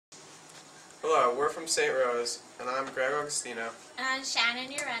Hello, we're from St. Rose, and I'm Greg Augustino. And I'm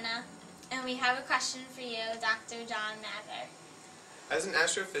Shannon Urena, and we have a question for you, Dr. John Mather. As an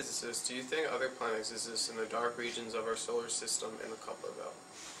astrophysicist, do you think other planets exist in the dark regions of our solar system in the Kuiper Belt?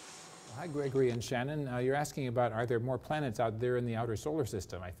 Hi, Gregory and Shannon. You're asking about are there more planets out there in the outer solar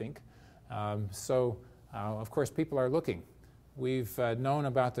system, I think. Of course, people are looking. We've known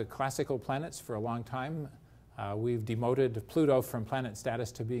about the classical planets for a long time. We've demoted Pluto from planet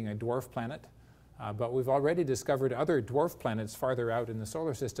status to being a dwarf planet. But we've already discovered other dwarf planets farther out in the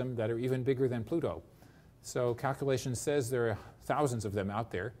solar system that are even bigger than Pluto. So calculation says there are thousands of them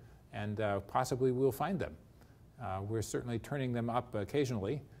out there, and possibly we'll find them. We're certainly turning them up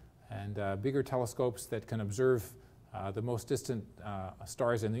occasionally, and bigger telescopes that can observe the most distant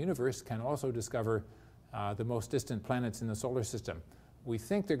stars in the universe can also discover the most distant planets in the solar system. We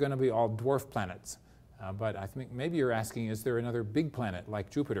think they're going to be all dwarf planets, but I think maybe you're asking, is there another big planet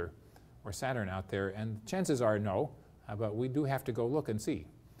like Jupiter or Saturn out there? And chances are no, but we do have to go look and see.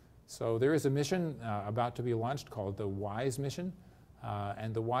 So there is a mission about to be launched called the WISE mission,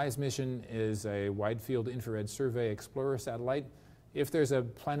 and the WISE mission is a Wide Field Infrared Survey Explorer satellite. If there's a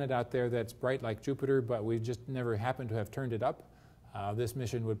planet out there that's bright like Jupiter, but we just never happen to have turned it up, this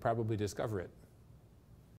mission would probably discover it.